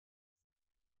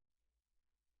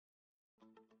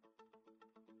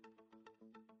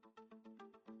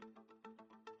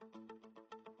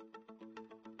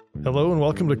Hello and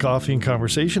welcome to Coffee and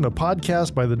Conversation, a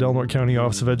podcast by the Del Norte County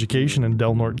Office of Education and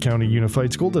Del Norte County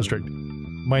Unified School District.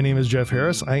 My name is Jeff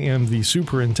Harris. I am the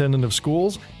Superintendent of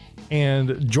Schools,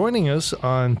 and joining us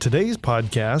on today's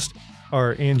podcast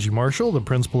are Angie Marshall, the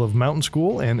principal of Mountain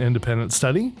School and Independent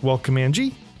Study. Welcome,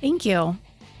 Angie. Thank you.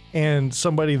 And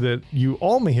somebody that you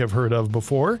all may have heard of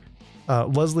before,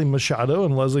 Leslie Machado,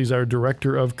 and Leslie's our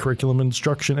Director of Curriculum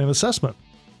Instruction and Assessment.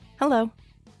 Hello.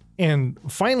 And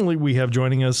finally, we have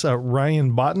joining us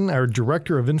Ryan Botten, our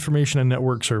Director of Information and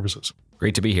Network Services.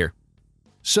 Great to be here.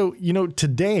 So,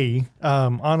 today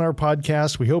on our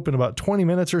podcast, we hope in about 20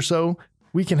 minutes or so,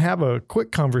 we can have a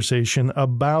quick conversation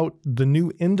about the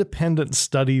new independent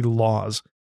study laws.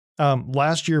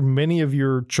 Last year, many of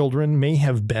your children may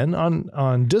have been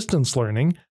on distance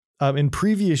learning. In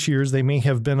previous years, they may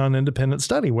have been on independent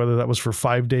study, whether that was for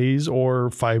 5 days or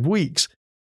 5 weeks.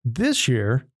 This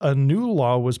year, a new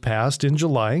law was passed in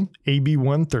July, AB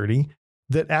 130,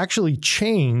 that actually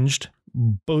changed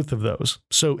both of those.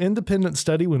 So independent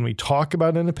study, when we talk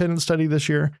about independent study this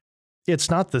year, it's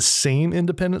not the same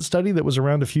independent study that was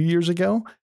around a few years ago,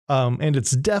 and it's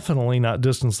definitely not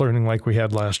distance learning like we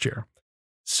had last year.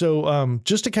 So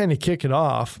just to kind of kick it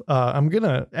off, I'm going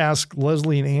to ask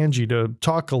Leslie and Angie to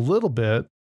talk a little bit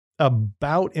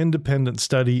about independent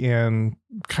study and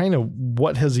kind of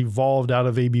what has evolved out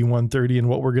of AB 130 and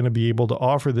what we're going to be able to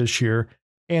offer this year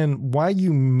and why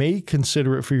you may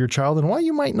consider it for your child and why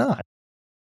you might not.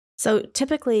 So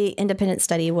typically independent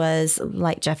study was,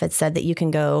 like Jeff had said, that you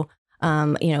can go,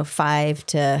 5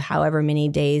 to however many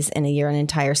days in a year, an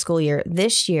entire school year.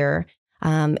 This year,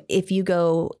 if you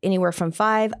go anywhere from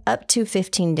 5 up to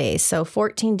 15 days, so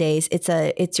 14 days,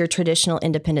 it's your traditional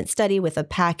independent study with a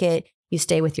packet. You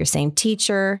stay with your same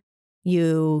teacher,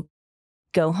 you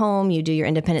go home, you do your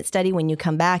independent study. When you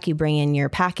come back, you bring in your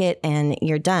packet and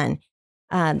you're done.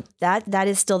 That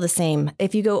is still the same.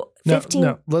 If you go 15.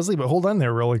 No, Leslie, but hold on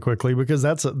there really quickly, because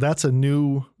that's a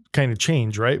new kind of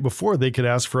change, right? Before they could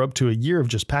ask for up to a year of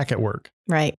just packet work.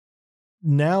 Right.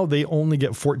 Now they only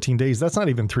get 14 days. That's not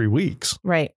even 3 weeks.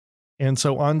 Right. And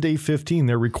so on day 15,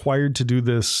 they're required to do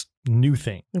this new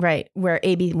thing. Right. Where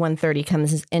AB 130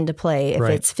 comes into play if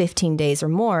it's 15 days or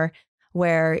more,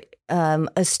 where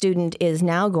a student is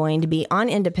now going to be on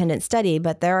independent study,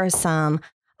 but there are some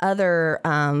other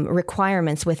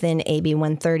requirements within AB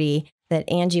 130 that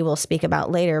Angie will speak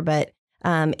about later, but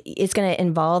it's going to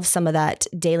involve some of that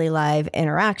daily live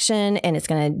interaction, and it's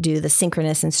going to do the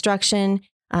synchronous instruction.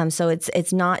 So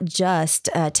it's not just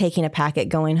taking a packet,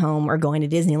 going home or going to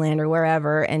Disneyland or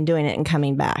wherever and doing it and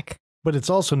coming back. But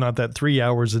it's also not that 3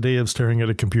 hours a day of staring at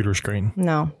a computer screen.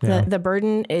 No, yeah. The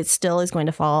burden, it still is going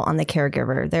to fall on the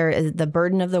caregiver. There is the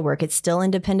burden of the work. It's still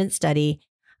independent study.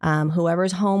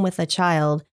 Whoever's home with a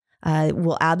child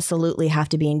will absolutely have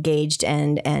to be engaged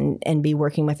and be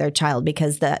working with their child,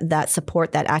 because that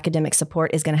support, that academic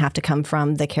support, is going to have to come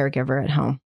from the caregiver at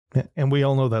home. And we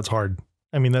all know that's hard.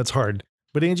 I mean, that's hard.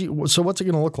 But Angie, so what's it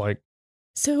going to look like?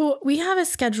 So we have a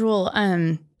schedule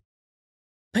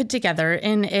put together,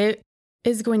 and it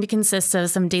is going to consist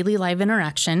of some daily live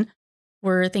interaction.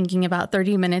 We're thinking about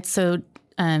 30 minutes so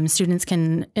students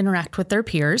can interact with their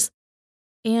peers.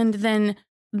 And then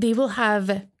they will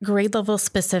have grade level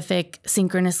specific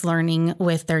synchronous learning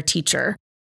with their teacher.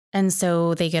 And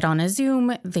so they get on a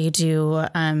Zoom, they do,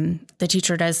 the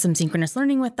teacher does some synchronous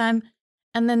learning with them.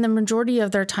 And then the majority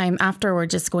of their time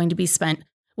afterwards is going to be spent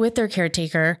with their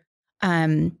caretaker.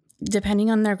 Depending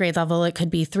on their grade level, it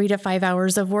could be 3 to 5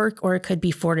 hours of work, or it could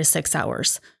be 4 to 6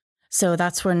 hours. So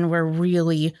that's when we're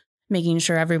really making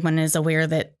sure everyone is aware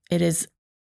that it is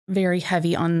very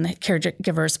heavy on the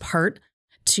caregiver's part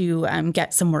to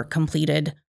get some work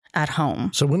completed at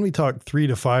home. So when we talk 3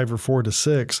 to 5 or 4 to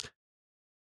 6,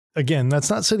 again,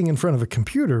 that's not sitting in front of a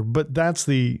computer, but that's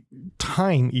the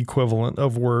time equivalent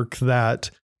of work that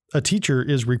a teacher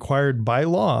is required by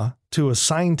law to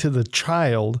assign to the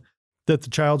child, that the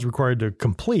child's required to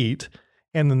complete,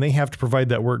 and then they have to provide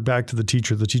that work back to the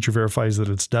teacher. The teacher verifies that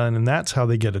it's done, and that's how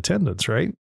they get attendance,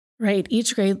 right? Right.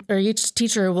 Each grade or each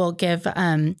teacher will give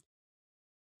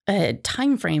a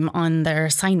time frame on their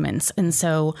assignments. And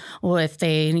so if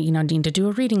they, need to do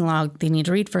a reading log, they need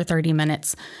to read for 30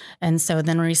 minutes. And so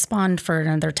then respond for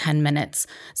another 10 minutes.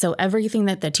 So everything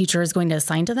that the teacher is going to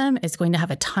assign to them is going to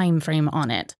have a time frame on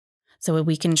it, so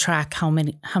we can track how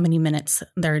many minutes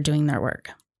they're doing their work.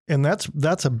 And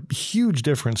that's a huge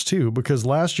difference too, because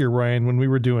last year, Ryan, when we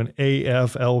were doing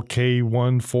AF, LK,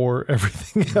 1, 4,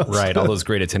 everything else. Right. All those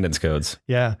great attendance codes.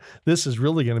 Yeah. This is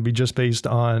really going to be just based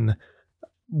on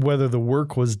whether the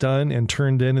work was done and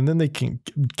turned in, and then they can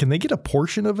they get a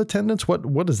portion of attendance?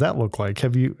 What does that look like?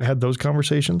 Have you had those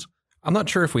conversations? I'm not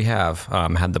sure if we have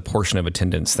had the portion of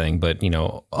attendance thing, but,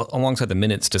 alongside the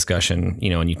minutes discussion,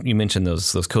 and you mentioned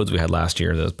those codes we had last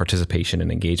year, those participation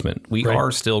and engagement, we are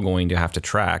still going to have to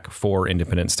track for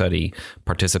independent study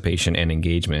participation and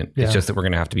engagement. Yeah. It's just that we're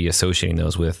going to have to be associating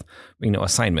those with,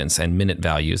 assignments and minute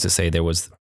values to say there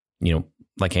was,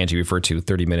 like Angie referred to,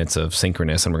 30 minutes of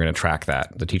synchronous, and we're going to track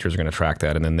that. The teachers are going to track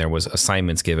that. And then there was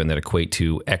assignments given that equate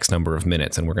to X number of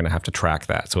minutes, and we're going to have to track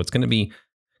that. So it's going to be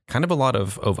kind of a lot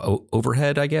of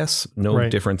overhead, I guess,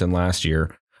 different than last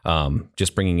year.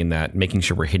 Just bringing in that, making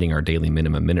sure we're hitting our daily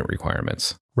minimum minute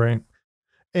requirements. Right.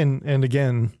 And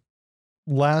again,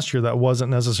 last year that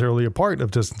wasn't necessarily a part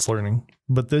of distance learning,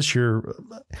 but this year,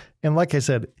 and like I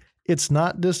said, it's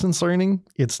not distance learning.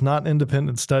 It's not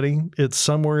independent study. It's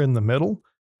somewhere in the middle.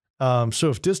 So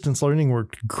if distance learning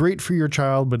worked great for your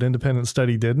child, but independent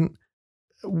study didn't,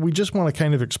 we just want to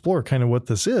kind of explore kind of what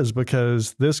this is,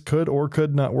 because this could or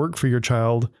could not work for your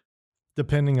child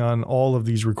depending on all of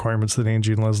these requirements that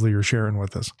Angie and Leslie are sharing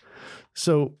with us.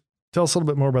 So tell us a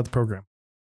little bit more about the program.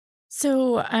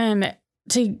 So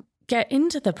to get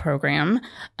into the program,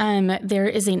 there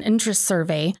is an interest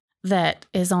survey that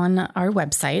is on our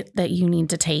website that you need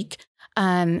to take.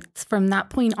 From that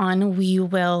point on,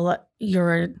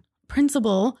 your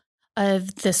principal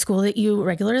of the school that you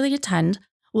regularly attend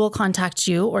will contact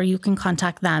you, or you can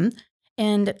contact them,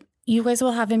 and you guys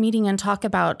will have a meeting and talk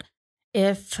about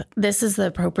if this is the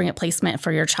appropriate placement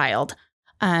for your child.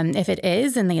 If it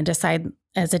is, and they decide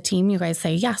as a team, you guys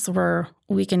say, yes,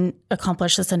 we can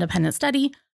accomplish this independent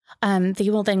study. They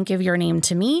will then give your name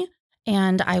to me,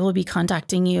 and I will be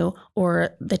contacting you,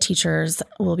 or the teachers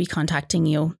will be contacting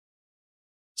you.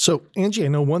 So, Angie, I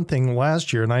know one thing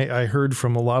last year, and I heard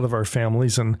from a lot of our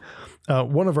families, and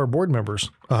one of our board members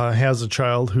has a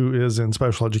child who is in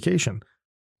special education.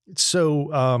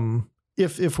 So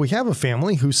if we have a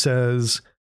family who says,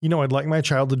 I'd like my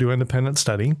child to do independent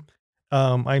study,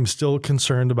 I'm still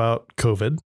concerned about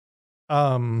COVID.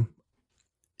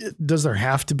 Does there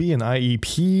have to be an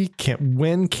IEP?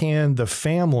 When can the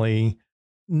family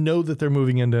know that they're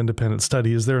moving into independent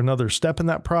study? Is there another step in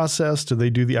that process? Do they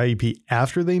do the IEP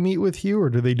after they meet with you, or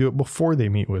do they do it before they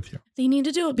meet with you? They need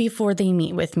to do it before they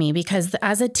meet with me, because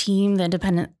as a team, the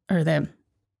independent or the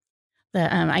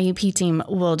IEP team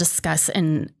will discuss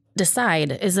and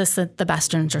decide, is this the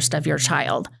best interest of your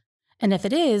child? And if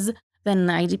it is, then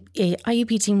the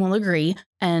IEP team will agree,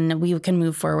 and we can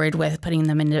move forward with putting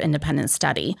them into independent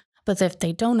study. But if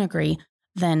they don't agree,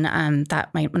 then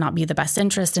that might not be the best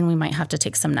interest, and we might have to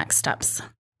take some next steps.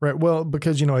 Right. Well,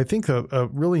 because, I think a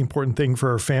really important thing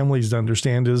for our families to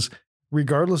understand is,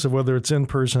 regardless of whether it's in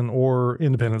person or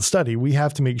independent study, we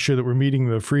have to make sure that we're meeting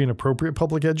the free and appropriate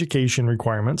public education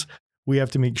requirements. We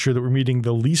have to make sure that we're meeting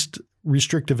the least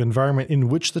restrictive environment in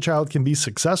which the child can be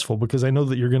successful, because I know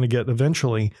that you're going to get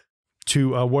eventually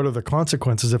to what are the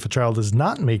consequences if a child is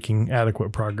not making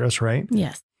adequate progress, right?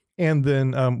 Yes. And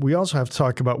then we also have to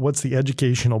talk about what's the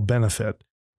educational benefit.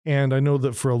 And I know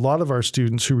that for a lot of our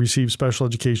students who receive special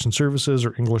education services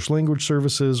or English language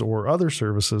services or other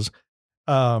services,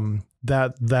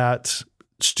 that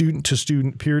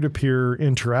student-to-student, peer-to-peer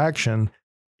interaction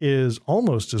is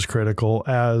almost as critical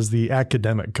as the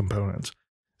academic components.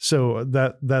 So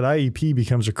that IEP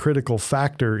becomes a critical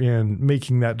factor in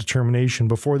making that determination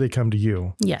before they come to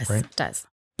you. Yes, right? It does.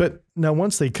 But now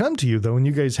once they come to you, though, and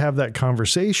you guys have that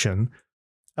conversation,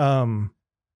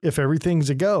 if everything's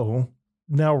a go,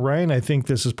 now, Ryan, I think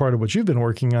this is part of what you've been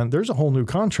working on. There's a whole new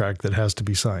contract that has to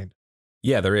be signed.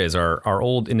 Yeah, there is. Our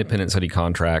old independent study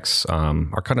contracts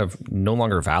are kind of no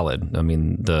longer valid. I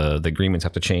mean, the agreements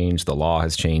have to change. The law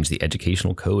has changed. The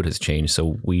educational code has changed.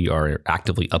 So we are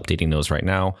actively updating those right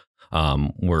now.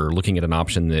 We're looking at an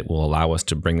option that will allow us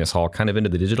to bring this all kind of into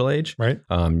the digital age. Right.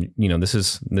 This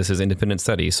is independent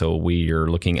study. So we are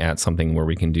looking at something where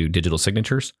we can do digital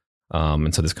signatures.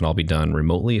 And so this can all be done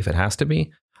remotely if it has to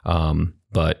be.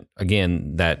 But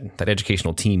again, that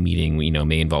educational team meeting,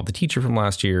 may involve the teacher from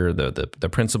last year, the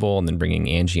principal, and then bringing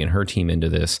Angie and her team into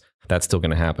this. That's still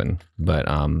going to happen. But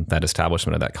that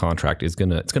establishment of that contract it's going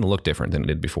to look different than it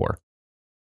did before.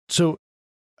 So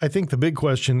I think the big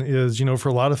question is, for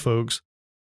a lot of folks,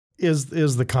 is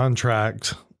the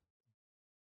contract,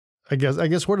 I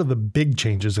guess, what are the big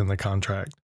changes in the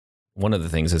contract? One of the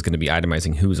things is going to be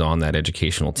itemizing who's on that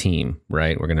educational team,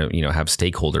 right? We're going to, have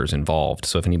stakeholders involved.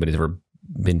 So if anybody's ever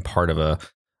been part of a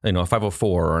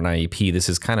 504 or an IEP, this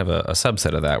is kind of a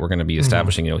subset of that. We're going to be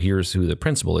establishing, here's who the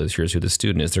principal is, here's who the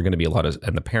student is. There are going to be a lot of,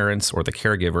 and the parents or the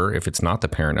caregiver, if it's not the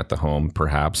parent at the home,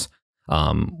 perhaps,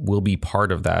 will be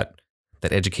part of that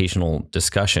educational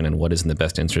discussion and what is in the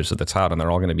best interest of the child. And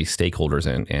they're all going to be stakeholders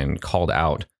and called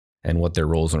out and what their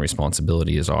roles and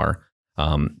responsibilities are.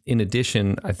 In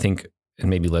addition, I think, and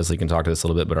maybe Leslie can talk to this a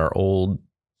little bit, but our old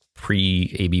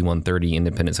pre-AB 130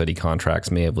 independent study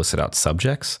contracts may have listed out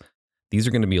subjects. These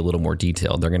are going to be a little more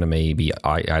detailed. They're going to maybe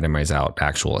itemize out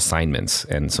actual assignments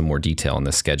and some more detail in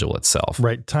the schedule itself.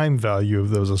 Right. Time value of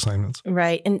those assignments.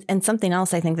 Right. And something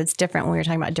else I think that's different when we're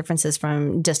talking about differences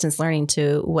from distance learning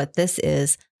to what this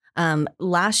is.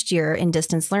 Last year in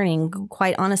distance learning,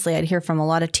 quite honestly, I'd hear from a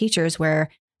lot of teachers where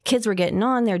kids were getting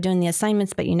on, they're doing the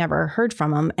assignments, but you never heard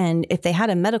from them. And if they had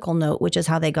a medical note, which is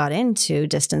how they got into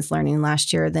distance learning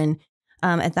last year, then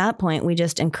at that point, we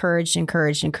just encouraged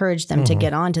them to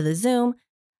get onto the Zoom.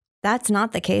 That's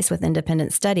not the case with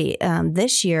independent study.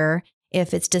 This year,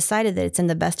 if it's decided that it's in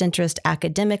the best interest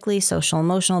academically, social,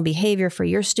 emotional behavior for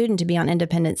your student to be on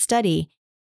independent study,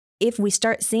 if we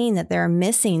start seeing that they're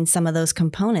missing some of those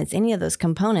components, any of those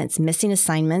components, missing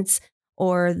assignments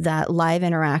or that live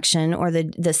interaction or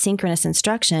the synchronous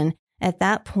instruction, at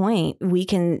that point, we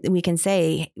can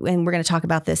say, and we're going to talk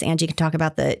about this, Angie can talk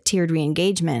about the tiered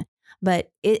re-engagement.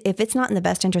 But if it's not in the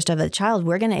best interest of the child,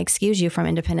 we're going to excuse you from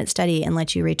independent study and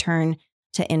let you return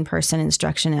to in-person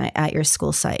instruction at your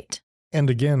school site. And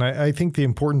again, I think the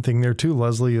important thing there too,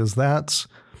 Leslie, is that's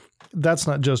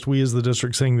not just we as the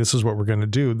district saying this is what we're going to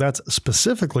do. That's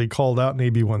specifically called out in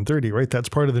AB 130, right? That's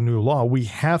part of the new law. We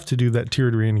have to do that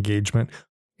tiered re-engagement,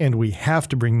 and we have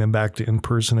to bring them back to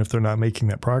in-person if they're not making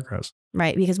that progress.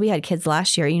 Right, because we had kids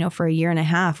last year, for a year and a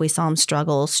half, we saw them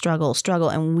struggle.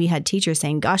 And we had teachers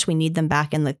saying, gosh, we need them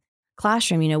back in the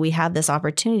classroom. We have this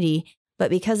opportunity. But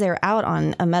because they were out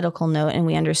on a medical note and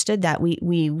we understood that,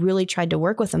 we really tried to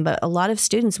work with them. But a lot of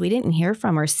students we didn't hear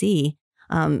from or see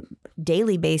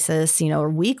daily basis, or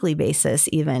weekly basis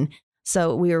even.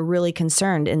 So we were really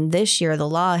concerned. And this year, the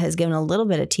law has given a little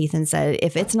bit of teeth and said,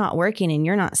 if it's not working and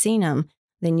you're not seeing them,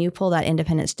 then you pull that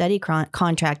independent study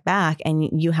contract back and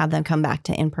you have them come back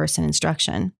to in-person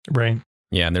instruction. Right.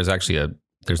 Yeah. And there's actually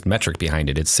there's metric behind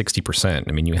it. It's 60%.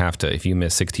 I mean, you have to, if you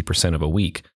miss 60% of a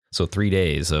week, so 3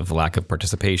 days of lack of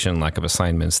participation, lack of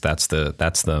assignments, that's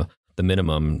the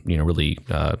minimum, really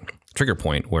trigger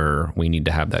point where we need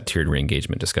to have that tiered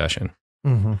re-engagement discussion.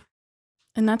 Mm-hmm.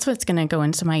 And that's what's going to go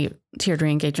into my tiered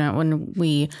re-engagement. When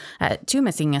we, at 2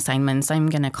 missing assignments, I'm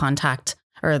going to contact,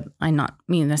 or I'm not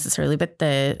me necessarily, but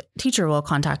the teacher will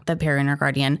contact the parent or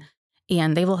guardian,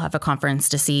 and they will have a conference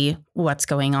to see what's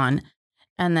going on.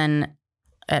 And then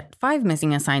at 5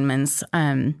 missing assignments,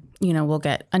 we'll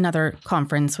get another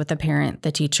conference with the parent,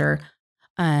 the teacher,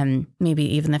 maybe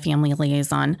even the family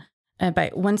liaison.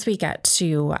 But once we get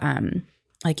to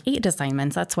 8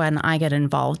 assignments, that's when I get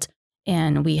involved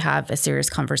and we have a serious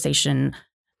conversation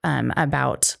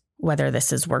about whether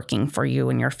this is working for you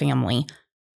and your family.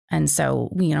 And so,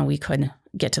 we could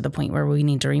get to the point where we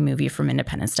need to remove you from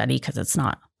independent study because it's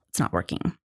not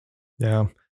working. Yeah.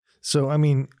 So,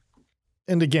 and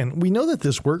again, we know that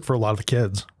this worked for a lot of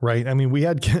kids, right?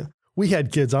 We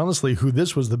had kids, honestly, who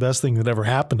this was the best thing that ever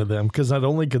happened to them, because not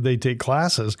only could they take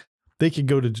classes, they could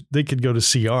go to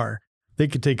CR, they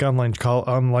could take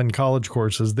online college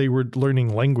courses. They were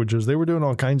learning languages. They were doing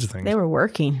all kinds of things. They were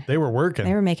working. They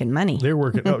were making money. They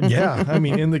were working. Oh, yeah.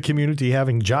 in the community,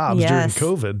 having jobs yes.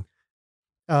 during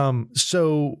COVID.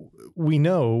 So we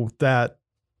know that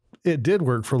it did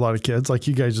work for a lot of kids, like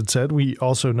you guys had said. We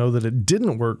also know that it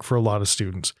didn't work for a lot of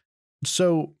students.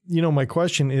 So, my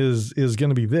question is going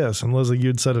to be this, and Leslie, you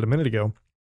had said it a minute ago.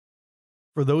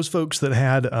 For those folks that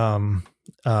had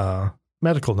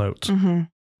medical notes, mm-hmm.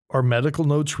 Are medical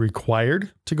notes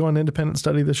required to go on independent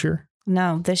study this year?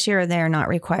 No, this year they are not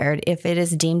required. If it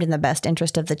is deemed in the best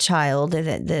interest of the child,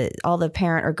 all the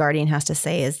parent or guardian has to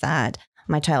say is that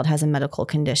my child has a medical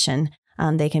condition.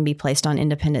 They can be placed on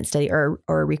independent study or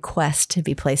request to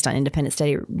be placed on independent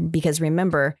study. Because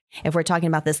remember, if we're talking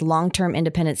about this long-term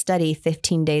independent study,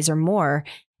 15 days or more,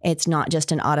 it's not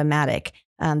just an automatic.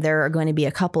 There are going to be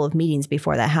a couple of meetings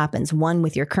before that happens. One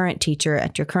with your current teacher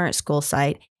at your current school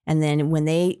site. And then when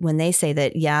they say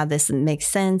that, yeah, this makes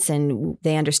sense and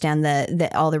they understand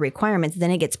all the requirements, then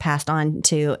it gets passed on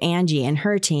to Angie and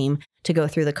her team to go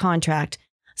through the contract.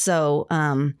 So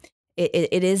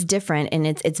it is different, and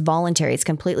it's voluntary. It's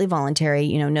completely voluntary.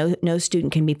 No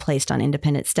student can be placed on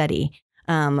independent study.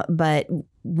 But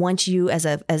once you as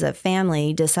a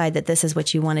family decide that this is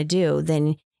what you want to do,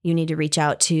 then you need to reach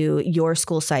out to your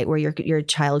school site where your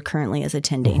child currently is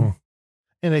attending. Mm-hmm.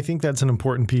 And I think that's an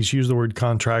important piece. Use the word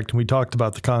contract. And we talked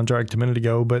about the contract a minute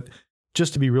ago, but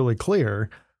just to be really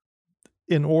clear,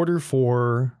 in order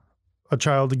for a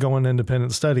child to go on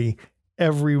independent study,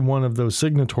 every one of those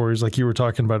signatories, like you were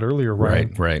talking about earlier,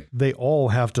 Ryan, right. They all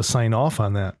have to sign off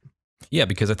on that. Yeah,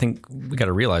 because I think we got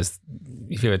to realize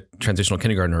if you have a transitional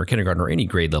kindergartner or any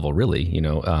grade level, really,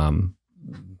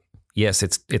 yes,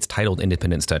 it's titled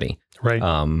independent study, right?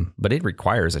 But it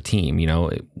requires a team.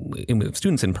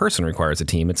 Students in person requires a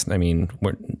team.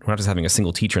 We're not just having a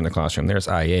single teacher in the classroom. There's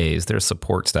IAs, there's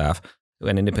support staff.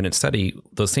 An independent study,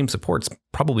 those same supports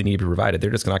probably need to be provided.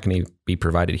 They're just not going to be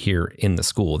provided here in the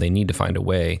school. They need to find a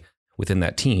way within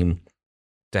that team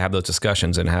to have those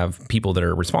discussions and have people that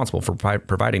are responsible for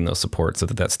providing those supports so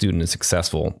that that student is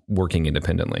successful working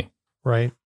independently.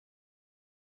 Right.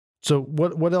 So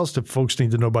what else do folks need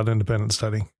to know about independent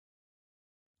study?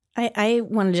 I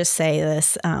want to just say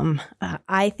this.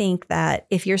 I think that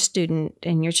if your student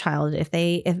and your child, if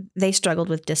they struggled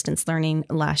with distance learning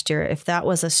last year, if that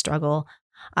was a struggle,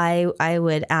 I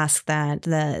would ask that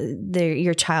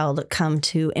your child come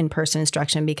to in-person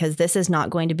instruction, because this is not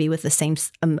going to be with the same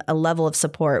a level of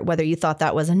support. Whether you thought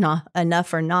that was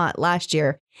enough or not last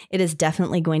year, it is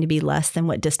definitely going to be less than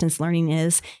what distance learning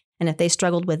is. And if they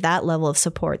struggled with that level of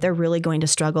support, they're really going to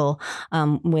struggle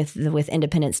with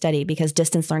independent study, because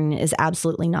distance learning is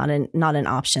absolutely not an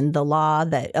option. The law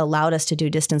that allowed us to do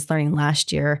distance learning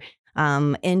last year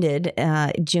ended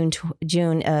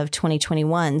June of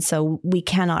 2021. So we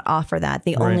cannot offer that.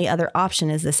 The only other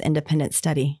option is this independent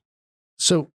study.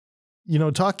 So,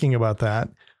 talking about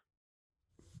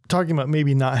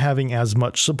maybe not having as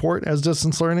much support as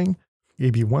distance learning,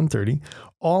 AB 130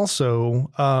 also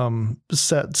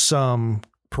set some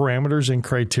parameters and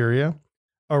criteria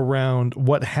around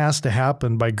what has to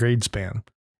happen by grade span.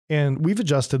 And we've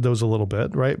adjusted those a little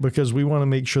bit, right? Because we want to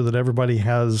make sure that everybody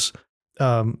has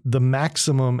the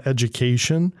maximum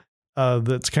education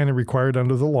that's kind of required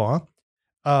under the law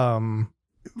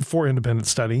for independent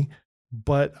study.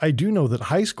 But I do know that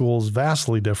high school is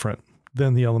vastly different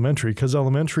than the elementary, because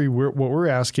elementary, what we're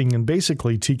asking in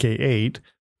basically TK8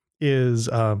 is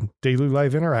daily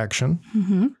live interaction.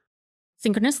 Mm-hmm.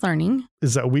 Synchronous learning.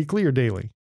 Is that weekly or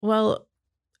daily? Well,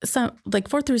 so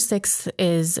 4 through 6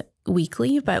 is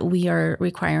weekly, but we are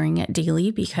requiring it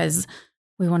daily because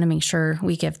we want to make sure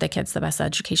we give the kids the best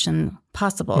education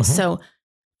possible. Mm-hmm. So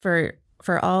for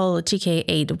all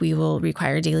TK8, we will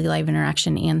require daily live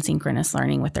interaction and synchronous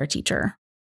learning with their teacher.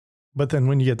 But then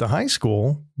when you get to high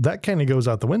school, that kind of goes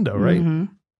out the window, right?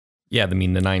 Mm-hmm. Yeah, the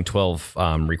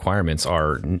 9/12 requirements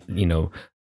are,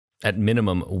 at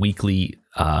minimum weekly.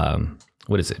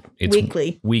 What is it? It's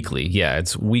weekly. Yeah,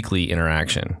 it's weekly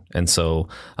interaction. And so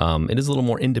it is a little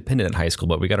more independent at high school,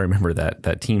 but we got to remember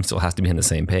that team still has to be on the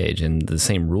same page, and the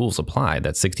same rules apply.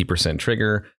 That 60%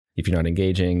 trigger if you're not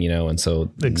engaging, and so.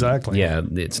 Exactly. Yeah,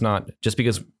 it's not just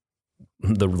because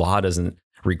the law doesn't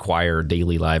require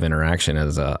daily live interaction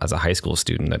as a high school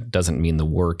student, that doesn't mean the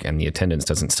work and the attendance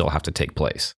doesn't still have to take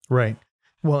place. Right.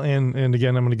 Well, and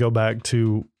again, I'm going to go back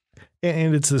to,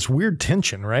 and it's this weird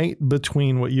tension, right,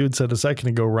 between what you had said a second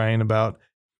ago, Ryan, about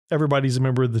everybody's a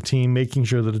member of the team, making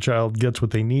sure that a child gets what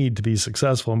they need to be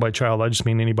successful. And by child, I just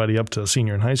mean anybody up to a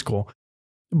senior in high school.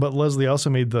 But Leslie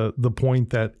also made the point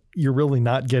that you're really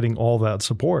not getting all that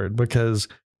support, because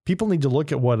people need to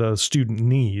look at what a student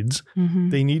needs. Mm-hmm.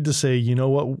 They need to say, you know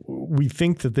what, we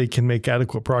think that they can make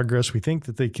adequate progress. We think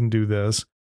that they can do this.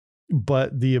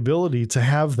 But the ability to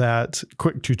have that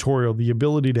quick tutorial, the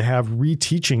ability to have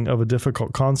reteaching of a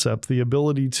difficult concept, the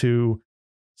ability to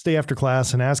stay after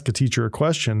class and ask a teacher a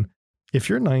question, if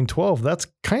you're 9/12, that's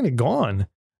kind of gone.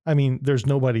 I mean, there's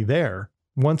nobody there.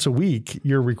 Once a week,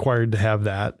 you're required to have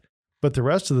that. But the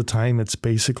rest of the time, it's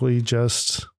basically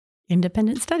just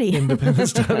independent study.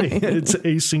 It's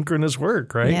asynchronous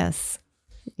work, right? Yes.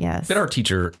 But our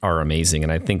teachers are amazing.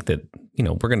 And I think that,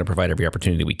 we're going to provide every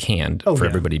opportunity we can for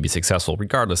everybody to be successful,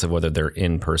 regardless of whether they're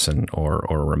in person or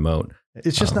remote.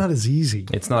 It's just not as easy.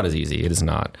 It's not as easy. It is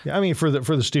not. Yeah, I mean, for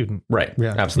the student. Right.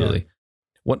 Yeah, absolutely.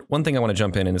 Yeah. One thing I want to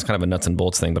jump in, and it's kind of a nuts and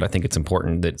bolts thing, but I think it's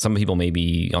important that some people may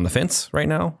be on the fence right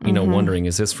now, wondering,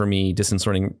 is this for me? Distance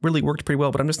learning really worked pretty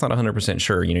well, but I'm just not 100%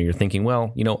 sure. You're thinking,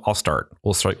 well, I'll start.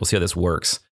 We'll see how this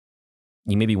works.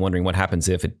 You may be wondering what happens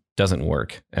if it doesn't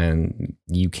work, and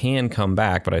you can come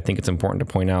back. But I think it's important to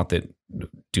point out that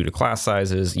due to class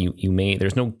sizes,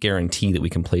 there's no guarantee that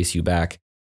we can place you back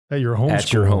at your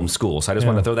home school. So I just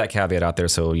want to throw that caveat out there.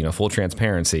 So, full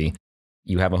transparency.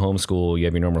 You have a home school, you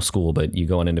have your normal school, but you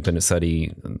go on independent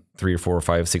study 3 or 4 or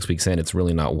 5, 6 weeks in, it's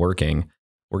really not working.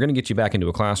 We're going to get you back into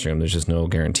a classroom. There's just no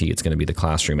guarantee it's going to be the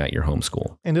classroom at your home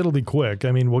school. And it'll be quick.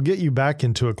 I mean, we'll get you back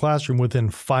into a classroom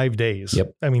within 5 days.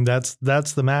 Yep. I mean, that's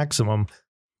the maximum.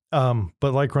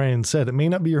 But like Ryan said, it may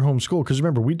not be your home school, because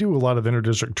remember, we do a lot of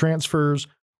interdistrict transfers.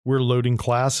 We're loading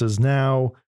classes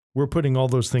now. We're putting all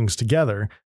those things together.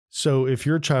 So if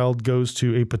your child goes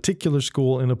to a particular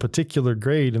school in a particular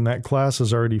grade and that class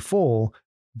is already full,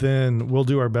 then we'll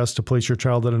do our best to place your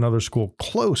child at another school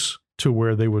close to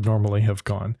where they would normally have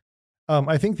gone.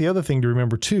 I think the other thing to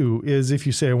remember too is if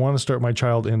you say, I want to start my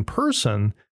child in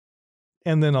person,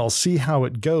 and then I'll see how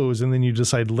it goes, and then you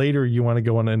decide later you want to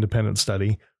go on an independent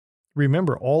study.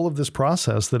 Remember, all of this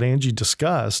process that Angie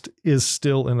discussed is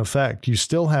still in effect. You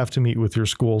still have to meet with your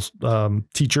school's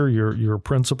teacher, your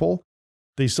principal.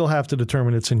 They still have to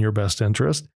determine it's in your best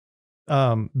interest.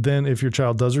 Then if your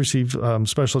child does receive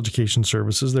special education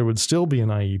services, there would still be an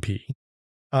IEP.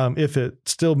 If it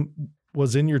still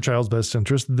was in your child's best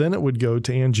interest, then it would go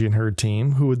to Angie and her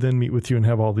team, who would then meet with you and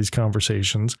have all these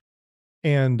conversations.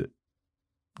 And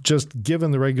just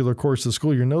given the regular course of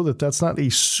school, you know that that's not a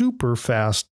super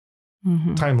fast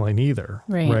timeline either,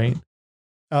 right?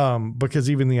 Because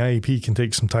even the IEP can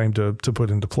take some time to put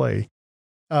into play.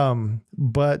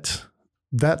 But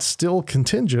that's still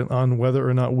contingent on whether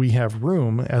or not we have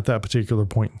room at that particular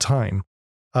point in time.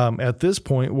 At this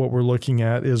point, what we're looking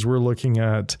at is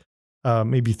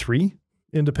maybe 3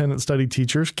 independent study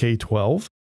teachers, K-12,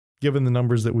 given the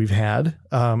numbers that we've had.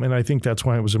 And I think that's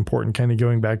why it was important, kind of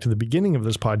going back to the beginning of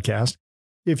this podcast.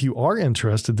 If you are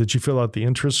interested, that you fill out the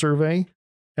interest survey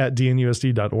at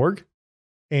dnusd.org.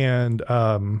 And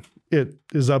it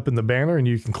is up in the banner, and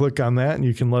you can click on that and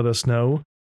you can let us know.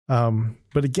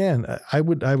 But again, I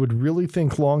would really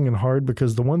think long and hard,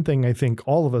 because the one thing I think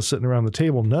all of us sitting around the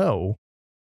table know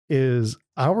is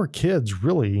our kids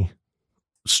really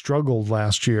struggled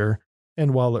last year.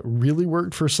 And while it really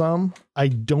worked for some, I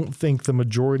don't think the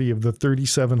majority of the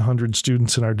 3,700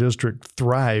 students in our district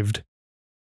thrived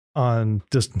on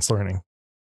distance learning.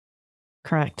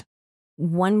 Correct.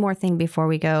 One more thing before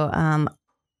we go.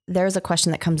 There's a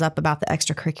question that comes up about the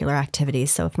extracurricular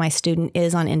activities. So if my student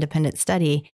is on independent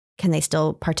study, can they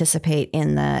still participate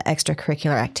in the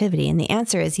extracurricular activity? And the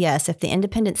answer is yes. If the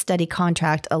independent study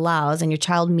contract allows and your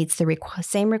child meets the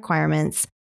same requirements,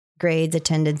 grades,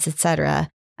 attendance, etc.,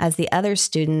 as the other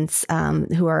students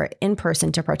who are in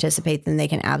person to participate, then they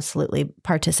can absolutely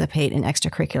participate in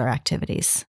extracurricular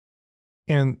activities.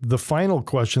 And the final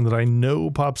question that I know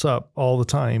pops up all the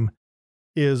time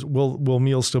is, will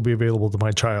meals still be available to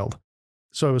my child?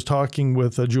 So I was talking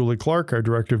with Julie Clark, our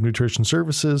Director of Nutrition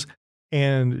Services,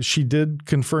 and she did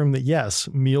confirm that yes,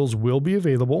 meals will be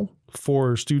available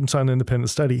for students on independent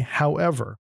study.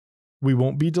 However, we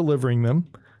won't be delivering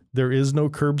them. There is no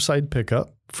curbside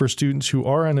pickup. For students who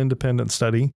are on independent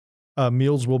study,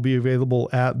 meals will be available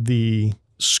at the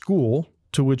school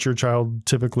to which your child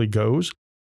typically goes.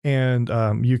 And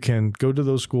you can go to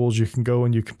those schools, you can go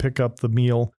and you can pick up the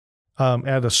meal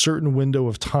at a certain window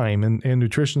of time. And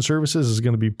Nutrition Services is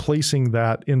going to be placing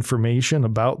that information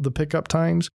about the pickup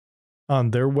times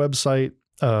on their website,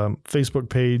 Facebook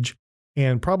page,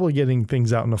 and probably getting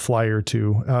things out in a flyer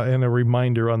too, and a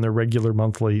reminder on their regular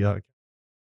monthly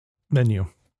menu.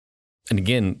 And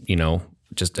again,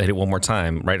 just hit it one more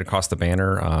time, right across the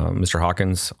banner, Mr.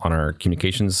 Hawkins, our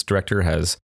communications director,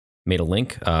 has made a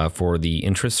link for the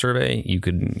interest survey. You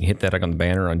can hit that on the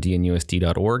banner on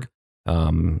dnusd.org.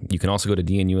 You can also go to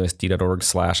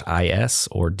dnusd.org/IS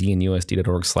or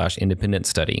dnusd.org/independent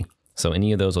study. So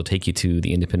any of those will take you to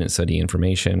the independent study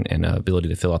information and ability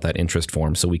to fill out that interest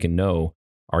form, so we can know,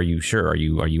 are you sure? Are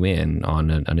you in on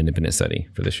an independent study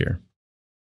for this year?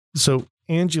 So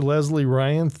Angie, Leslie,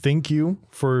 Ryan, thank you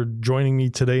for joining me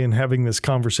today and having this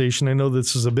conversation. I know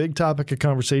this is a big topic of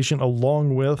conversation,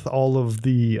 along with all of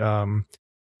the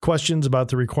questions about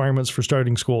the requirements for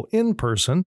starting school in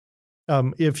person.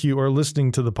 If you are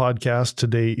listening to the podcast,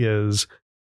 today is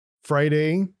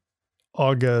Friday,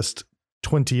 August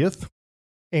 20th.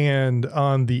 And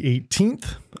on the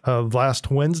 18th of last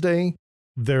Wednesday,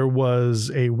 there was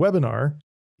a webinar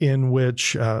in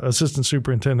which Assistant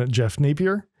Superintendent Jeff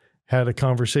Napier had a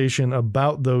conversation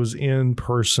about those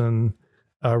in-person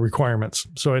requirements.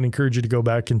 So I'd encourage you to go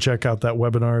back and check out that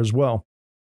webinar as well.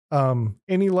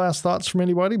 Any last thoughts from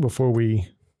anybody before we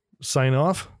sign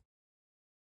off?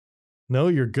 No,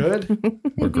 you're good?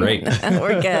 We're great.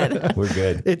 We're good. We're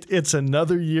good. It's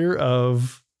another year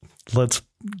of let's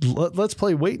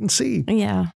play wait and see.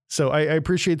 Yeah. So I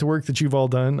appreciate the work that you've all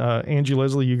done. Angie,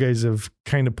 Leslie, you guys have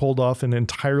kind of pulled off an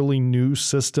entirely new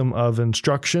system of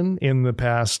instruction in the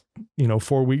past,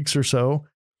 4 weeks or so.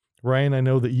 Ryan, I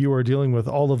know that you are dealing with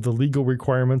all of the legal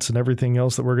requirements and everything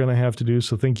else that we're going to have to do.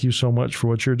 So thank you so much for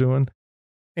what you're doing.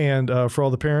 And for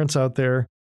all the parents out there,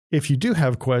 if you do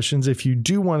have questions, if you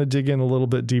do want to dig in a little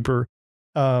bit deeper,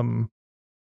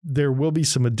 there will be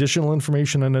some additional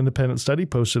information on independent study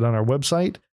posted on our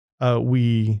website.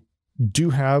 We do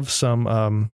have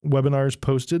some webinars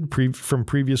posted from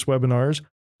previous webinars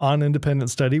on independent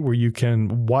study where you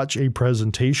can watch a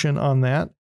presentation on that.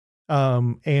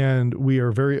 And we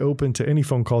are very open to any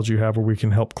phone calls you have where we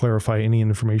can help clarify any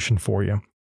information for you.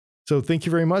 So thank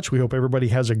you very much. We hope everybody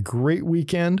has a great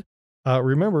weekend.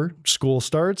 Remember, school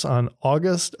starts on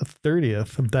August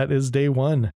 30th. That is day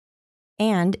 1.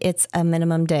 And it's a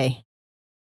minimum day.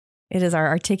 It is our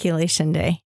articulation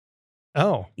day.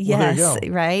 Oh, yes, well, there you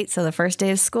go. Right. So the first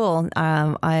day of school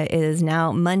is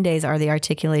now Mondays are the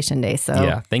articulation day. So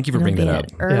yeah, thank you for bringing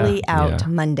that up. Early out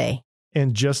Monday.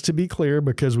 And just to be clear,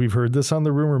 because we've heard this on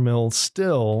the rumor mill,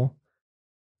 still,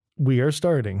 we are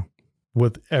starting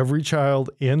with every child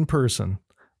in person,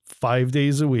 5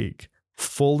 days a week,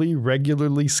 fully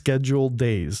regularly scheduled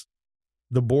days.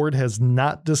 The board has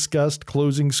not discussed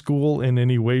closing school in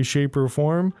any way, shape, or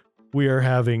form. We are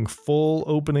having full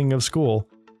opening of school,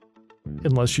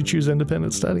 unless you choose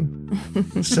independent study.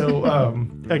 So,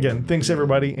 again, thanks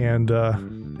everybody, and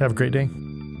have a great day.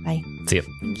 Bye. See you.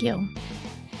 Thank you.